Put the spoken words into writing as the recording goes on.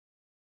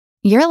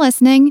You're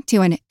listening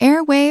to an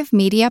Airwave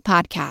Media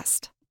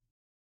Podcast.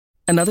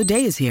 Another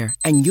day is here,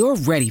 and you're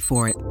ready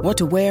for it. What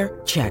to wear?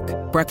 Check.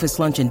 Breakfast,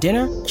 lunch, and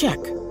dinner? Check.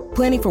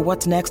 Planning for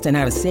what's next and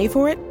how to save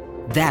for it?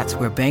 That's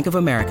where Bank of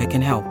America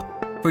can help.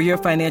 For your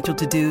financial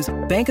to-dos,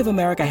 Bank of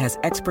America has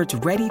experts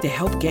ready to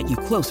help get you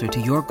closer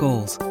to your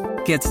goals.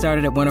 Get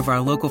started at one of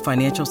our local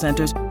financial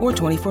centers or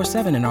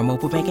 24/7 in our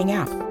mobile banking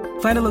app.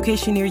 Find a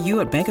location near you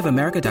at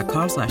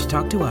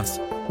bankofamerica.com/talktous.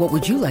 What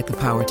would you like the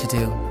power to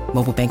do?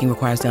 Mobile banking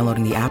requires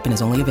downloading the app and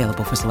is only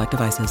available for select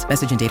devices.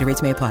 Message and data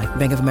rates may apply.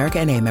 Bank of America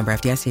N.A., member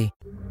FDIC.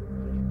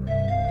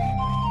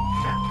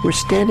 We're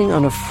standing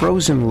on a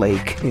frozen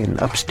lake in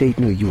upstate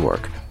New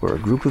York, where a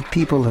group of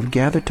people have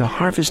gathered to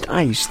harvest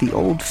ice the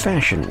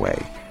old-fashioned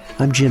way.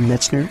 I'm Jim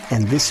Metzner,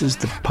 and this is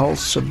the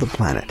Pulse of the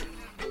Planet.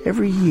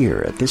 Every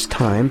year at this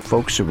time,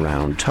 folks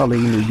around Tully,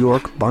 New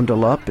York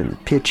bundle up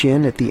and pitch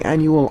in at the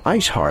annual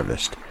ice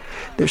harvest.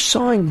 They're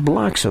sawing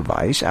blocks of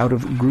ice out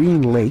of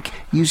Green Lake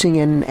using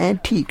an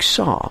antique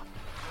saw.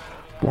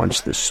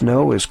 Once the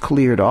snow is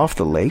cleared off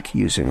the lake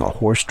using a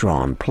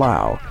horse-drawn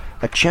plow,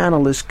 a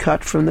channel is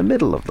cut from the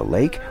middle of the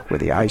lake, where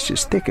the ice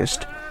is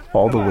thickest,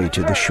 all the way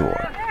to the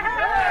shore.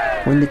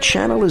 When the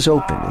channel is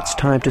open, it's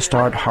time to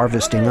start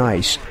harvesting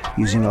ice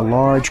using a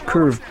large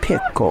curved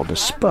pick called a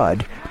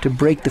spud to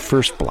break the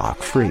first block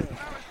free.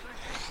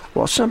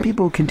 While some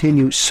people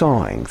continue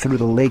sawing through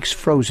the lake's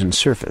frozen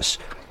surface,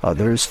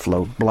 others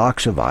float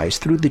blocks of ice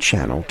through the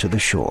channel to the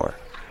shore.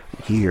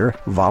 Here,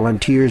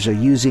 volunteers are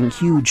using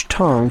huge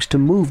tongs to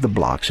move the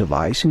blocks of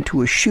ice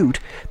into a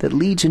chute that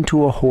leads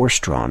into a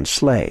horse-drawn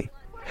sleigh.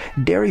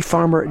 Dairy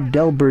farmer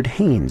Delbert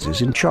Haynes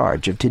is in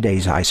charge of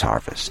today's ice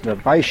harvest. The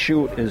ice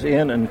chute is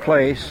in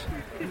place,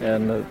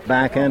 and the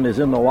back end is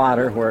in the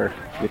water where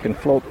you can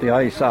float the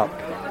ice up.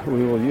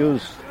 We will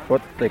use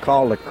what they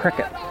call the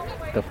cricket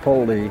to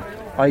pull the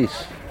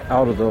ice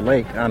out of the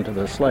lake onto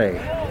the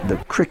sleigh. The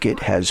cricket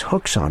has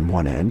hooks on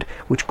one end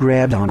which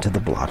grab onto the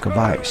block of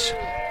ice.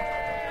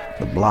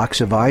 The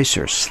blocks of ice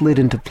are slid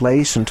into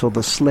place until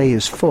the sleigh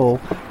is full,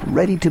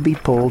 ready to be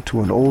pulled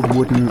to an old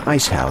wooden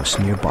ice house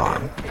nearby.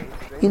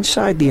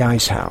 Inside the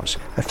ice house,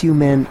 a few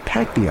men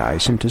pack the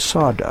ice into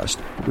sawdust,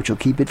 which will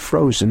keep it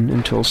frozen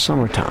until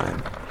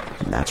summertime.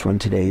 And that's when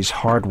today's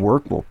hard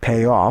work will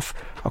pay off,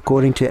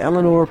 according to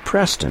Eleanor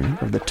Preston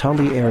of the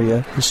Tully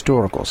Area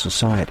Historical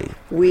Society.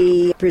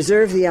 We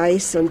preserve the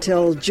ice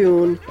until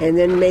June and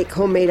then make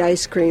homemade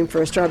ice cream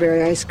for a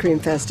strawberry ice cream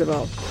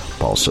festival.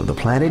 Pulse of the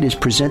Planet is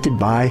presented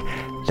by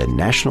the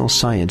National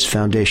Science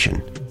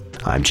Foundation.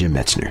 I'm Jim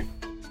Metzner.